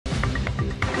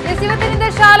ಇವತ್ತಿನಿಂದ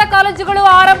ಶಾಲಾ ಕಾಲೇಜುಗಳು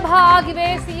ಆರಂಭ ಆಗಿವೆ.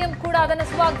 ಸಿಎಂ ಕೂಡ ಅದನ್ನು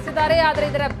ಸ್ವಾಗತಿಸಿದ್ದಾರೆ. ಆದರೆ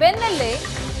ಇದರ ಬೆನ್ನಲ್ಲೇ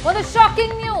ಒಂದು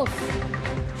ಶಾಕಿಂಗ್ ನ್ಯೂಸ್.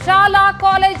 ಶಾಲಾ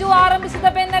ಕಾಲೇಜು ಆರಂಭಿಸಿದ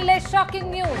ಬೆನ್ನಲ್ಲೇ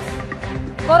ಶಾಕಿಂಗ್ ನ್ಯೂಸ್.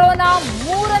 ಕೊರೋನಾ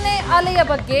ಮೂರನೇ ಅಲೆಯ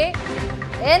ಬಗ್ಗೆ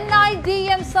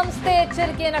ಎನ್ಐಡಿಎಂ ಸಂಸ್ಥೆ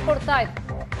ಎಚ್ಚರಿಕೆಯನ್ನು ಕೊಡ್ತಾ ಇದೆ.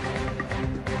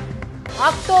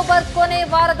 ಅಕ್ಟೋಬರ್ ಕೊನೆ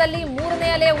ವಾರದಲ್ಲಿ ಮೂರನೇ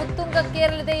ಅಲೆ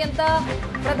ಉತ್ತುಂಗಕ್ಕೇರಲಿದೆ ಅಂತ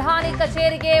ಪ್ರಧಾನಿ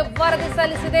ಕಚೇರಿಗೆ ವರದಿ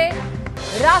ಸಲ್ಲಿಸಿದೆ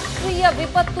ರಾಷ್ಟ್ರೀಯ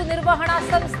ವಿಪತ್ತು ನಿರ್ವಹಣಾ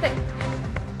ಸಂಸ್ಥೆ.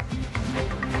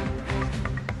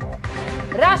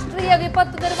 ರಾಷ್ಟ್ರೀಯ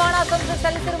ವಿಪತ್ತು ನಿರ್ವಹಣಾ ಸಂಸ್ಥೆ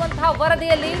ಸಲ್ಲಿಸಿರುವಂತಹ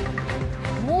ವರದಿಯಲ್ಲಿ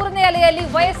ಮೂರನೇ ಅಲೆಯಲ್ಲಿ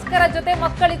ವಯಸ್ಕರ ಜೊತೆ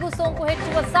ಮಕ್ಕಳಿಗೂ ಸೋಂಕು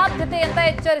ಹೆಚ್ಚುವ ಸಾಧ್ಯತೆ ಅಂತ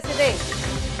ಎಚ್ಚರಿಸಿದೆ.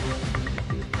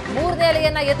 ಮೂರನೇ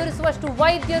ಅಲೆಯನ್ನ ಎದುರಿಸುವಷ್ಟು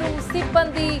ವೈದ್ಯರು,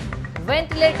 ಸಿಬ್ಬಂದಿ,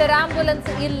 ವೆಂಟಿಲೇಟರ್,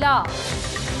 ಆಂಬ್ಯುಲೆನ್ಸ್ ಇಲ್ಲ.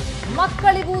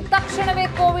 ಮಕ್ಕಳಿಗೂ ತಕ್ಷಣವೇ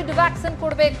ಕೋವಿಡ್ ವ್ಯಾಕ್ಸಿನ್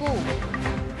ಕೊಡಬೇಕು.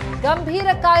 ಗಂಭೀರ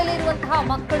ಕಾಯಿಲೆ ಇರುವಂತಹ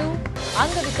ಮಕ್ಕಳು,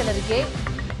 ಅಂಗವಿಕಲರಿಗೆ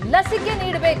ಲಸಿಕೆ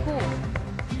ನೀಡಬೇಕು.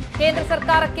 ಕೇಂದ್ರ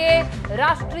ಸರ್ಕಾರಕ್ಕೆ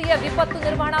ರಾಷ್ಟ್ರೀಯ ವಿಪತ್ತು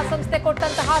ನಿರ್ವಹಣಾ ಸಂಸ್ಥೆ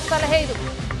ಕೊಟ್ಟಂತಹ ಸಲಹೆ ಇದು.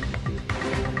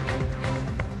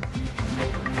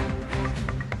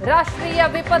 ರಾಷ್ಟ್ರೀಯ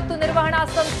ವಿಪತ್ತು ನಿರ್ವಹಣಾ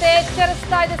ಸಂಸ್ಥೆ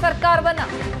ಎಚ್ಚರಿಸ್ತಾ ಇದೆ ಸರ್ಕಾರವನ್ನ.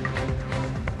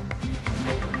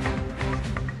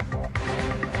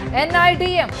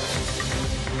 ಎನ್ಐಡಿಎಂ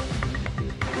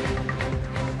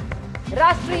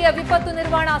ರಾಷ್ಟ್ರೀಯ ವಿಪತ್ತು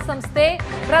ನಿರ್ವಹಣಾ ಸಂಸ್ಥೆ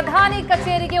ಪ್ರಧಾನಿ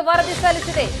ಕಚೇರಿಗೆ ವರದಿ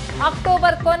ಸಲ್ಲಿಸಿದೆ.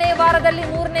 ಅಕ್ಟೋಬರ್ ಕೊನೆ ವಾರದಲ್ಲಿ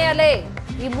ಮೂರನೇ ಅಲೆ.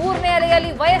 ಈ ಮೂರನೇ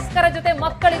ಅಲೆಯಲ್ಲಿ ವಯಸ್ಕರ ಜೊತೆ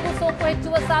ಮಕ್ಕಳಿಗೂ ಸೋಂಕು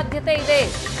ಹೆಚ್ಚುವ ಸಾಧ್ಯತೆ ಇದೆ.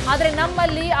 ಆದರೆ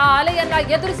ನಮ್ಮಲ್ಲಿ ಆ ಅಲೆಯನ್ನ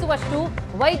ಎದುರಿಸುವಷ್ಟು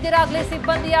ವೈದ್ಯರಾಗ್ಲಿ,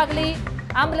 ಸಿಬ್ಬಂದಿಯಾಗ್ಲಿ,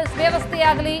 ಆಂಬ್ಯುಲೆನ್ಸ್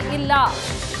ವ್ಯವಸ್ಥೆಯಾಗ್ಲಿ ಇಲ್ಲ.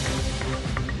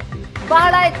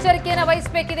 ಬಹಳ ಎಚ್ಚರಿಕೆಯನ್ನು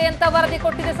ವಹಿಸಬೇಕಿದೆ ಅಂತ ವರದಿ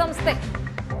ಕೊಟ್ಟಿದೆ ಸಂಸ್ಥೆ.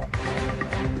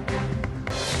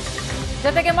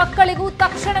 ಜೊತೆಗೆ ಮಕ್ಕಳಿಗೂ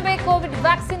ತಕ್ಷಣವೇ ಕೋವಿಡ್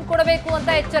ವ್ಯಾಕ್ಸಿನ್ ಕೊಡಬೇಕು ಅಂತ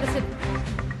ಎಚ್ಚರಿಸಿದೆ.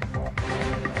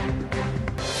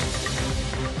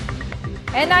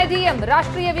 ಎನ್ಐಡಿಎಂ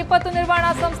ರಾಷ್ಟ್ರೀಯ ವಿಪತ್ತು ನಿರ್ವಹಣಾ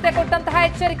ಸಂಸ್ಥೆ ಕೊಟ್ಟಂತಹ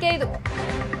ಎಚ್ಚರಿಕೆ ಇದು.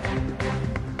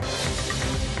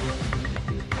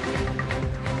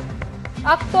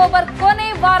 ಅಕ್ಟೋಬರ್ ಕೊನೆ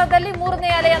ವಾರದಲ್ಲಿ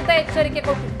ಮೂರನೇ ಅಲೆ ಅಂತ ಎಚ್ಚರಿಕೆ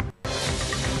ಕೊಟ್ಟಿದೆ.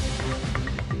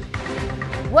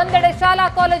 ಒಂದೆಡೆ ಶಾಲಾ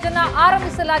ಕಾಲೇಜನ್ನ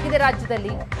ಆರಂಭಿಸಲಾಗಿದೆ.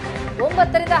 ರಾಜ್ಯದಲ್ಲಿ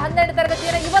 9ರಿಂದ 12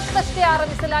 ತರಗತಿಯನ್ನು ಇವತ್ತಷ್ಟೇ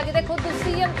ಆರಂಭಿಸಲಾಗಿದೆ. ಖುದ್ದು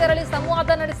ಸಿಎಂ ತೆರಳಿ ಸಂವಾದ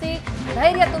ನಡೆಸಿ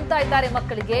ಧೈರ್ಯ ತುಂಬುತ್ತಾ ಇದ್ದಾರೆ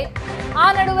ಮಕ್ಕಳಿಗೆ. ಆ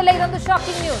ನಡುವಲ್ಲೇ ಇದೊಂದು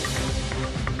ಶಾಕಿಂಗ್ ನ್ಯೂಸ್.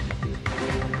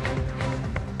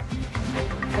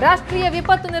 ರಾಷ್ಟ್ರೀಯ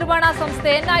ವಿಪತ್ತು ನಿರ್ವಹಣಾ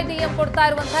ಸಂಸ್ಥೆ ಎನ್ಐಡಿಎಂ ಕೊಡ್ತಾ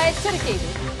ಇರುವಂತಹ ಎಚ್ಚರಿಕೆ ಇದು.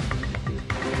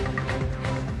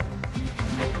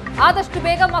 ಆದಷ್ಟು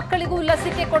ಬೇಗ ಮಕ್ಕಳಿಗೂ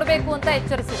ಲಸಿಕೆ ಕೊಡಬೇಕು ಅಂತ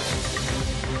ಎಚ್ಚರಿಸಿದೆ.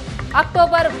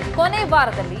 ಅಕ್ಟೋಬರ್ ಕೊನೆ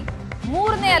ವಾರದಲ್ಲಿ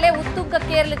ಮೂರನೇ ಅಲೆ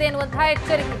ಉತ್ತುಂಗಕ್ಕೇರಲಿದೆ ಎನ್ನುವಂತಹ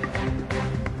ಎಚ್ಚರಿಕೆ.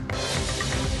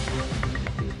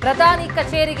 ಪ್ರಧಾನಿ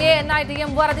ಕಚೇರಿಗೆ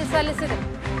ಎನ್ಐಡಿಎಂ ವರದಿ ಸಲ್ಲಿಸಿದೆ.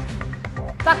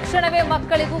 ತಕ್ಷಣವೇ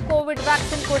ಮಕ್ಕಳಿಗೂ ಕೋವಿಡ್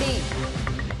ವ್ಯಾಕ್ಸಿನ್ ಕೊಡಿ.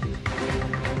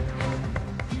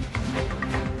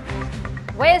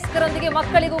 ವಯಸ್ಕರೊಂದಿಗೆ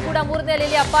ಮಕ್ಕಳಿಗೂ ಕೂಡ ಮೂರನೇ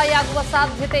ಅಲೆಯಲ್ಲಿ ಅಪಾಯ ಆಗುವ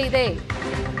ಸಾಧ್ಯತೆ ಇದೆ.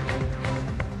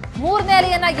 ಮೂರನೇ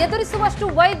ಅಲೆಯನ್ನ ಎದುರಿಸುವಷ್ಟು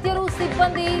ವೈದ್ಯರು,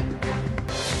 ಸಿಬ್ಬಂದಿ,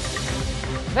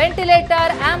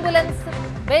 ವೆಂಟಿಲೇಟರ್, ಆಂಬ್ಯುಲೆನ್ಸ್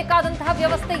ಬೇಕಾದಂತಹ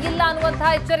ವ್ಯವಸ್ಥೆ ಇಲ್ಲ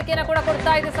ಅನ್ನುವಂತಹ ಎಚ್ಚರಿಕೆಯನ್ನು ಕೂಡ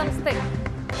ಕೊಡ್ತಾ ಇದೆ ಸಂಸ್ಥೆ.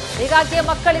 ಹೀಗಾಗಿ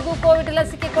ಮಕ್ಕಳಿಗೂ ಕೋವಿಡ್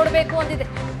ಲಸಿಕೆ ಕೊಡಬೇಕು ಅಂದಿದೆ.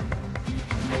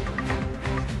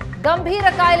 ಗಂಭೀರ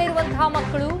ಕಾಯಿಲೆ ಇರುವಂತಹ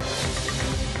ಮಕ್ಕಳು,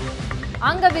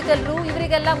 ಅಂಗವಿಕಲರು,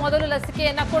 ಇವರಿಗೆಲ್ಲ ಮೊದಲು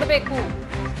ಲಸಿಕೆಯನ್ನ ಕೊಡಬೇಕು.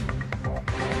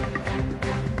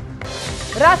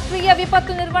 ರಾಷ್ಟ್ರೀಯ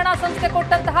ವಿಪತ್ತು ನಿರ್ವಹಣಾ ಸಂಸ್ಥೆ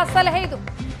ಕೊಟ್ಟಂತಹ ಸಲಹೆ ಇದು.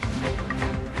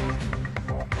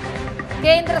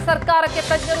 ಕೇಂದ್ರ ಸರ್ಕಾರಕ್ಕೆ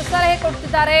ತಜ್ಞರು ಸಲಹೆ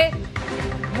ಕೊಡ್ತಿದ್ದಾರೆ.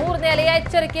 ಮೂರನೇ ಅಲೆಯ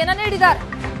ಎಚ್ಚರಿಕೆಯನ್ನ ನೀಡಿದ್ದಾರೆ.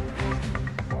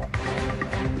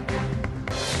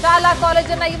 ಶಾಲಾ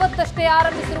ಕಾಲೇಜನ್ನ ಇವತ್ತಷ್ಟೇ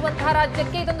ಆರಂಭಿಸಿರುವಂತಹ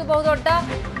ರಾಜ್ಯಕ್ಕೆ ಇದೊಂದು ಬಹುದೊಡ್ಡ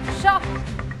ಶಾಕ್.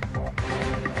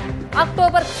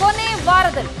 ಅಕ್ಟೋಬರ್ ಕೊನೆ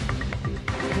ವಾರದಲ್ಲಿ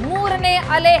ಮೂರನೇ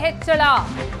ಅಲೆ ಹೆಚ್ಚಳ.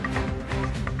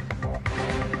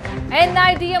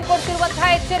 ಎನ್ಐಡಿಎಂ ಕೊಡ್ತಿರುವಂತಹ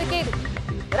ಎಚ್ಚರಿಕೆ ಇದು.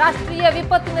 ರಾಷ್ಟ್ರೀಯ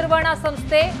ವಿಪತ್ತು ನಿರ್ವಹಣಾ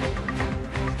ಸಂಸ್ಥೆ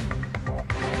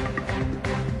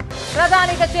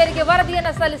ಪ್ರಧಾನಿ ಕಚೇರಿಗೆ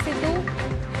ವರದಿಯನ್ನು ಸಲ್ಲಿಸಿದ್ದು,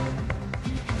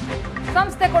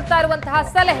 ಸಂಸ್ಥೆ ಕೊಡ್ತಾ ಇರುವಂತಹ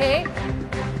ಸಲಹೆ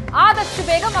ಆದಷ್ಟು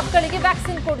ಬೇಗ ಮಕ್ಕಳಿಗೆ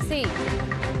ವ್ಯಾಕ್ಸಿನ್ ಕೊಡಿಸಿ.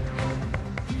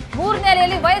 ಮೂರನೇ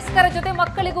ಅಲೆಯಲ್ಲಿ ವಯಸ್ಕರ ಜೊತೆ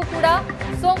ಮಕ್ಕಳಿಗೂ ಕೂಡ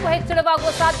ಸೋಂಕು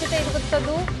ಹೆಚ್ಚಳವಾಗುವ ಸಾಧ್ಯತೆ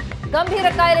ಇರುವಂತದ್ದು. ಗಂಭೀರ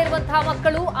ಕಾಯಿಲೆ ಇರುವಂತಹ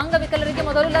ಮಕ್ಕಳು, ಅಂಗವಿಕಲರಿಗೆ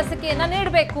ಮೊದಲು ಲಸಿಕೆಯನ್ನ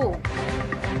ನೀಡಬೇಕು.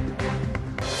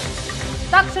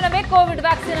 ತಕ್ಷಣವೇ ಕೋವಿಡ್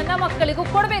ವ್ಯಾಕ್ಸಿನ್ ಅನ್ನ ಮಕ್ಕಳಿಗೂ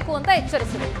ಕೊಡಬೇಕು ಅಂತ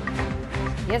ಎಚ್ಚರಿಸಿದೆ.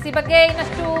 ಈ ಬಗ್ಗೆ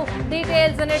ಇನ್ನಷ್ಟು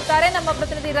ಡೀಟೇಲ್ಸ್ ನೀಡ್ತಾರೆ ನಮ್ಮ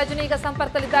ಪ್ರತಿನಿಧಿ ರಜನಿ. ಈಗ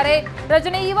ಸಂಪರ್ಕದಲ್ಲಿದ್ದಾರೆ.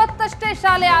 ರಜನಿ, ಇವತ್ತಷ್ಟೇ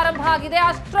ಶಾಲೆ ಆರಂಭ ಆಗಿದೆ.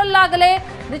 ಅಷ್ಟರಲ್ಲಾಗಲೇ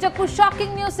ನಿಜಕ್ಕೂ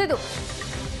ಶಾಕಿಂಗ್ ನ್ಯೂಸ್ ಇದು.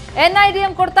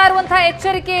 ಎನ್ಐಡಿಎಂ ಕೊಡ್ತಾ ಇರುವಂತಹ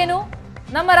ಎಚ್ಚರಿಕೆ ಏನು?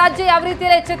 ನಮ್ಮ ರಾಜ್ಯ ಯಾವ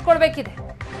ರೀತಿಯಲ್ಲಿ ಎಚ್ಚೆತ್ತುಕೊಳ್ಬೇಕಿದೆ?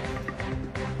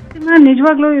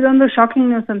 ನಿಜವಾಗ್ಲೂ ಇದೊಂದು ಶಾಕಿಂಗ್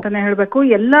ನ್ಯೂಸ್ ಅಂತಾನೆ ಹೇಳ್ಬೇಕು.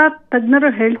 ಎಲ್ಲಾ ತಜ್ಞರು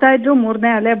ಹೇಳ್ತಾ ಇದ್ರು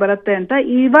ಮೂರನೇ ಅಲೆ ಬರುತ್ತೆ ಅಂತ.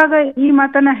 ಇವಾಗ ಈ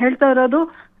ಮಾತನ್ನ ಹೇಳ್ತಾ ಇರೋದು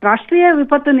ರಾಷ್ಟ್ರೀಯ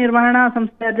ವಿಪತ್ತು ನಿರ್ವಹಣಾ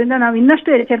ಸಂಸ್ಥೆ. ಅದರಿಂದ ನಾವು ಇನ್ನಷ್ಟು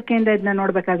ಎಚ್ಚರಿಕೆಯಿಂದ ಇದನ್ನ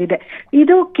ನೋಡ್ಬೇಕಾಗಿದೆ.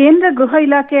 ಇದು ಕೇಂದ್ರ ಗೃಹ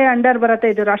ಇಲಾಖೆ ಅಂಡರ್ ಬರುತ್ತೆ.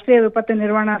 ಇದು ರಾಷ್ಟ್ರೀಯ ವಿಪತ್ತು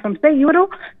ನಿರ್ವಹಣಾ ಸಂಸ್ಥೆ. ಇವರು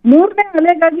 3ನೇ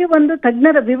ಅಲೆಗಾಗಿ ಒಂದು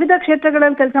ತಜ್ಞರ, ವಿವಿಧ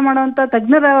ಕ್ಷೇತ್ರಗಳಲ್ಲಿ ಕೆಲಸ ಮಾಡುವಂತ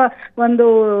ತಜ್ಞರ ಒಂದು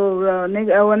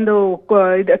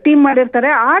ಟೀಮ್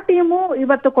ಮಾಡಿರ್ತಾರೆ. ಆ ಟೀಮು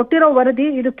ಇವತ್ತು ಕೊಟ್ಟಿರೋ ವರದಿ,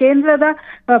 ಇದು ಕೇಂದ್ರದ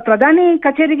ಪ್ರಧಾನಿ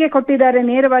ಕಚೇರಿಗೆ ಕೊಟ್ಟಿದ್ದಾರೆ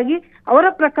ನೇರವಾಗಿ. ಅವರ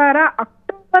ಪ್ರಕಾರ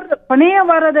ಅಕ್ಟೋಬರ್ ಕೊನೆಯ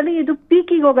ವಾರದಲ್ಲಿ ಇದು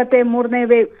ಪೀಕಿಗೆ ಹೋಗುತ್ತೆ 3ನೇ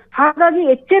ವೇವ್. ಹಾಗಾಗಿ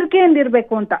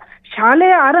ಎಚ್ಚರಿಕೆಯಿಂದಿರ್ಬೇಕು ಅಂತ.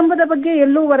 ಶಾಲೆಯ ಆರಂಭದ ಬಗ್ಗೆ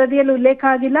ಎಲ್ಲೂ ವರದಿಯಲ್ಲಿ ಉಲ್ಲೇಖ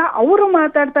ಆಗಿಲ್ಲ. ಅವರು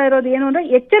ಮಾತಾಡ್ತಾ ಇರೋದು ಏನು ಅಂದ್ರೆ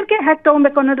ಎಚ್ಚರಿಕೆ ಹ್ಯಾಕ್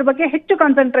ತಗೊಬೇಕು ಅನ್ನೋದ್ರ ಬಗ್ಗೆ ಹೆಚ್ಚು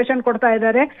ಕಾನ್ಸಂಟ್ರೇಷನ್ ಕೊಡ್ತಾ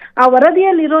ಇದ್ದಾರೆ. ಆ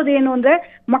ವರದಿಯಲ್ಲಿ ಇರೋದು ಏನು ಅಂದ್ರೆ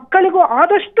ಮಕ್ಕಳಿಗೂ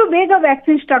ಆದಷ್ಟು ಬೇಗ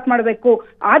ವ್ಯಾಕ್ಸಿನ್ ಸ್ಟಾರ್ಟ್ ಮಾಡಬೇಕು,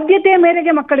 ಆದ್ಯತೆಯ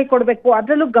ಮೇರೆಗೆ ಮಕ್ಕಳಿಗೆ ಕೊಡಬೇಕು.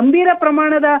 ಅದರಲ್ಲೂ ಗಂಭೀರ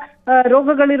ಪ್ರಮಾಣದ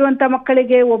ರೋಗಗಳಿರುವಂತ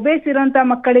ಮಕ್ಕಳಿಗೆ, ಒಬೇಸ್ ಇರುವಂತ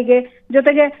ಮಕ್ಕಳಿಗೆ,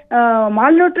 ಜೊತೆಗೆ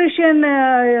ಮಾಲ್ನ್ಯೂಟ್ರಿಷನ್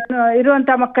ಇರುವಂತ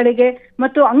ಮಕ್ಕಳಿಗೆ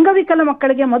ಮತ್ತು ಅಂಗವಿಕಲ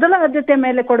ಮಕ್ಕಳಿಗೆ ಮೊದಲ ಆದ್ಯತೆ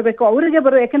ಮೇಲೆ ಕೊಡಬೇಕು. ಅವರಿಗೆ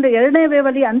ಯಾಕಂದ್ರೆ 2ನೇ ವೇವ್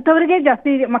ಅಲ್ಲಿ ಅಂತವರಿಗೆ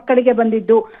ಜಾಸ್ತಿ ಮಕ್ಕಳಿಗೆ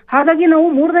ಬಂದಿದ್ದು. ಹಾಗಾಗಿ ನಾವು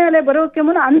 3ನೇ ಅಲೆ ಬರೋಕೆ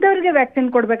ಮುನ್ನ ಅಂತವರಿಗೆ ವ್ಯಾಕ್ಸಿನ್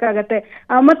ಕೊಡ್ಬೇಕಾಗತ್ತೆ.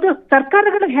 ಮತ್ತು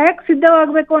ಸರ್ಕಾರಗಳಿಗೆ ಹೇಗೆ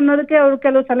ಸಿದ್ಧವಾಗಬೇಕು ಅನ್ನೋದಕ್ಕೆ ಅವರು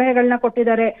ಕೆಲವು ಸಲಹೆಗಳನ್ನ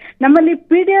ಕೊಟ್ಟಿದ್ದಾರೆ. ನಮ್ಮಲ್ಲಿ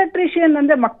ಪೀಡಿಯಾಟ್ರಿಷಿಯನ್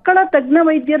ಅಂದ್ರೆ ಮಕ್ಕಳ ತಜ್ಞ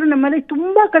ವೈದ್ಯರು ನಮ್ಮಲ್ಲಿ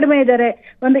ತುಂಬಾ ಕಡಿಮೆ ಇದ್ದಾರೆ.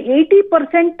 ಒಂದು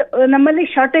 80% ನಮ್ಮಲ್ಲಿ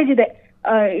ಶಾರ್ಟೇಜ್ ಇದೆ.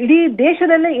 ಇಡೀ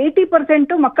ದೇಶದಲ್ಲೇ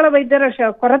 80% ಮಕ್ಕಳ ವೈದ್ಯರ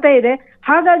ಕೊರತೆ ಇದೆ.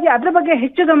 ಹಾಗಾಗಿ ಅದ್ರ ಬಗ್ಗೆ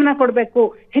ಹೆಚ್ಚು ಗಮನ ಕೊಡಬೇಕು.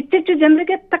 ಹೆಚ್ಚೆಚ್ಚು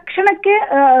ಜನರಿಗೆ ತಕ್ಷಣಕ್ಕೆ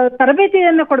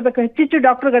ತರಬೇತಿಯನ್ನ ಕೊಡಬೇಕು. ಹೆಚ್ಚೆಚ್ಚು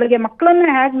ಡಾಕ್ಟರ್ಗಳಿಗೆ ಮಕ್ಕಳನ್ನ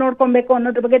ಹೇಗೆ ನೋಡ್ಕೊಬೇಕು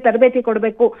ಅನ್ನೋದ್ರ ಬಗ್ಗೆ ತರಬೇತಿ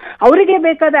ಕೊಡಬೇಕು. ಅವರಿಗೆ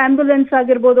ಬೇಕಾದ ಆಂಬ್ಯುಲೆನ್ಸ್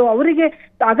ಆಗಿರ್ಬೋದು, ಅವರಿಗೆ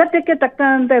ಅಗತ್ಯಕ್ಕೆ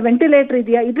ತಕ್ಕಂತೆ ವೆಂಟಿಲೇಟರ್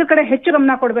ಇದೆಯಾ, ಇದ್ರ ಕಡೆ ಹೆಚ್ಚು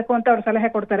ಗಮನ ಕೊಡಬೇಕು ಅಂತ ಅವ್ರು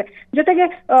ಸಲಹೆ ಕೊಡ್ತಾರೆ. ಜೊತೆಗೆ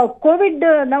ಕೋವಿಡ್,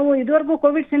 ನಾವು ಇದುವರೆಗೂ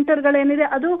ಕೋವಿಡ್ ಸೆಂಟರ್ಗಳೇನಿದೆ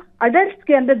ಅದು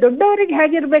ಅಡಲ್ಟ್ಸ್ಗೆ ಅಂದ್ರೆ ದೊಡ್ಡವರಿಗೆ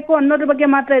ಹೇಗಿರ್ಬೇಕು ಅನ್ನೋದ್ರ ಬಗ್ಗೆ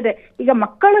ಮಾತ್ರ ಇದೆ. ಈಗ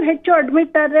ಮಕ್ಕಳು ಹೆಚ್ಚು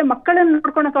ಅಡ್ಮಿಟ್ ಆದ್ರೆ ಮಕ್ಕಳನ್ನ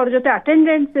ನೋಡ್ಕೊಳಕ್ ಅವ್ರ ಜೊತೆ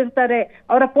ಅಟೆಂಡೆನ್ಸ್ ಇರ್ತಾರೆ,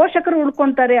 ಅವರ ಪೋಷಕರು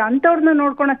ಉಳ್ಕೊಂತಾರೆ, ಅಂತವ್ರನ್ನ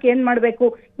ನೋಡ್ಕೊಳಕ್ ಏನ್ ಮಾಡ್ಬೇಕು,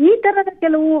 ಈ ತರದ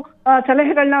ಕೆಲವು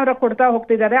ಸಲಹೆಗಳನ್ನ ಅವರು ಕೊಡ್ತಾ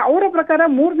ಹೋಗ್ತಿದ್ದಾರೆ. ಅವರ ಪ್ರಕಾರ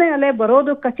 3ನೇ ಅಲೆ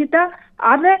ಬರೋದು ಖಚಿತ.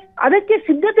 ಆದ್ರೆ ಅದಕ್ಕೆ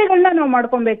ಸಿದ್ಧತೆಗಳನ್ನ ನಾವು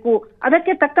ಮಾಡ್ಕೊಬೇಕು.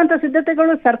 ಅದಕ್ಕೆ ತಕ್ಕಂತ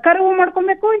ಸಿದ್ಧತೆಗಳು ಸರ್ಕಾರವೂ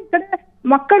ಮಾಡ್ಕೊಬೇಕು, ಈ ಕಡೆ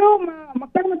ಮಕ್ಕಳು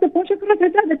ಮತ್ತು ಪೋಷಕರು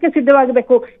ಸಹಿತ ಅದಕ್ಕೆ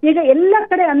ಸಿದ್ಧವಾಗಬೇಕು. ಈಗ ಎಲ್ಲ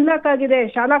ಕಡೆ ಅನ್ಲಾಕ್ ಆಗಿದೆ.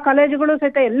 ಶಾಲಾ ಕಾಲೇಜುಗಳು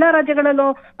ಸಹಿತ ಎಲ್ಲಾ ರಾಜ್ಯಗಳಲ್ಲೂ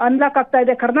ಅನ್ಲಾಕ್ ಆಗ್ತಾ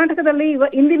ಇದೆ. ಕರ್ನಾಟಕದಲ್ಲಿ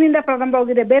ಇಂದಿನಿಂದ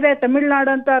ಪ್ರಾರಂಭವಾಗಿದೆ. ಬೇರೆ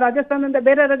ತಮಿಳುನಾಡು ಅಂತ, ರಾಜಸ್ಥಾನದಿಂದ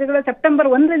ಬೇರೆ ರಾಜ್ಯಗಳು ಸೆಪ್ಟೆಂಬರ್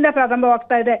 1ರಿಂದ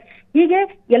ಪ್ರಾರಂಭವಾಗ್ತಾ ಇದೆ. ಹೀಗೆ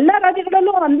ಎಲ್ಲಾ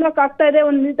ರಾಜ್ಯಗಳಲ್ಲೂ ಅನ್ಲಾಕ್ ಆಗ್ತಾ ಇದೆ.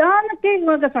 ಒಂದು ನಿಧಾನಕ್ಕೆ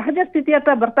ಇವಾಗ ಸಹಜ ಸ್ಥಿತಿ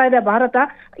ಹತ್ರ ಬರ್ತಾ ಇದೆ ಭಾರತ.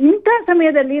 ಇಂಥ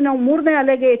ಸಮಯದಲ್ಲಿ ನಾವು 3ನೇ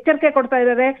ಅಲೆಗೆ ಎಚ್ಚರಿಕೆ ಕೊಡ್ತಾ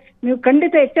ಇದ್ದಾರೆ. ನೀವು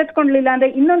ಖಂಡಿತ ಎಚ್ಚೆತ್ಕೊಂಡ್ಲಿಲ್ಲ ಅಂದ್ರೆ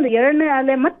ಇನ್ನೊಂದು 2ನೇ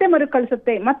ಅಲೆ ಮತ್ತೆ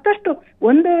ಮರುಕಳಿಸುತ್ತೆ. ಮತ್ತಷ್ಟು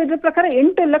ಇದ್ರ ಪ್ರಕಾರ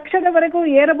 8 ಲಕ್ಷದವರೆಗೂ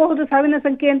ಏರಬಹುದು ಸಾವಿನ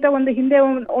ಸಂಖ್ಯೆ ಅಂತ ಒಂದು ಹಿಂದೆ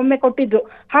ಒಮ್ಮೆ ಕೊಟ್ಟಿದ್ರು.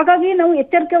 ಹಾಗಾಗಿ ನಾವು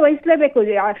ಎಚ್ಚರಿಕೆ ವಹಿಸಲೇಬೇಕು.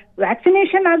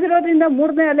 ವ್ಯಾಕ್ಸಿನೇಷನ್ ಆಗಿರೋದ್ರಿಂದ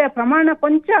 3ನೇ ಅಲೆ ಪ್ರಮಾಣ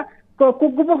ಕೊಂಚ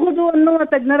ಕುಗ್ಗಬಹುದು ಅನ್ನುವ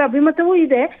ತಜ್ಞರ ಅಭಿಮತವೂ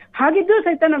ಇದೆ. ಹಾಗಿದ್ದು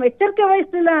ಸಹಿತ ನಾವು ಎಚ್ಚರಿಕೆ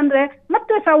ವಹಿಸಲಿಲ್ಲ ಅಂದ್ರೆ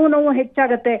ಮತ್ತೆ ಸಾವು ನೋವು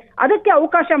ಹೆಚ್ಚಾಗತ್ತೆ. ಅದಕ್ಕೆ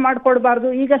ಅವಕಾಶ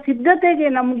ಮಾಡ್ಕೊಡ್ಬಾರ್ದು. ಈಗ ಸಿದ್ಧತೆಗೆ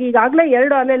ನಮ್ಗೆ ಈಗಾಗಲೇ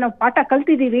 2 ಅಲೆ ನಾವು ಪಾಠ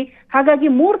ಕಲ್ತಿದ್ದೀವಿ. ಹಾಗಾಗಿ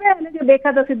 3ನೇ ಅಲೆಗೆ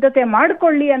ಬೇಕಾದ ಸಿದ್ಧತೆ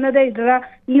ಮಾಡ್ಕೊಳ್ಳಿ ಅನ್ನೋದೇ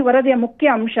ಈ ವರದಿಯ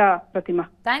ಮುಖ್ಯ ಅಂಶ. ಪ್ರತಿಮಾ,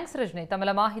 ಥ್ಯಾಂಕ್ಸ್ ರಜನಿ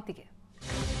ತಮ್ಮೆಲ್ಲ ಮಾಹಿತಿಗೆ.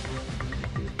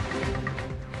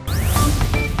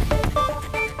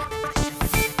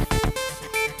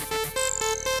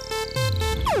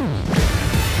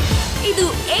 ಇದು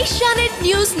ಏಷ್ಯಾನೆಟ್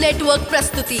ನ್ಯೂಸ್ ನೆಟ್ವರ್ಕ್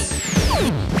ಪ್ರಸ್ತುತಿ.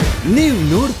 ನೀವು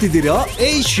ನೋಡ್ತಿದ್ದೀರಾ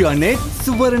ಏಷ್ಯಾನೆಟ್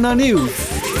ಸುವರ್ಣ ನ್ಯೂಸ್.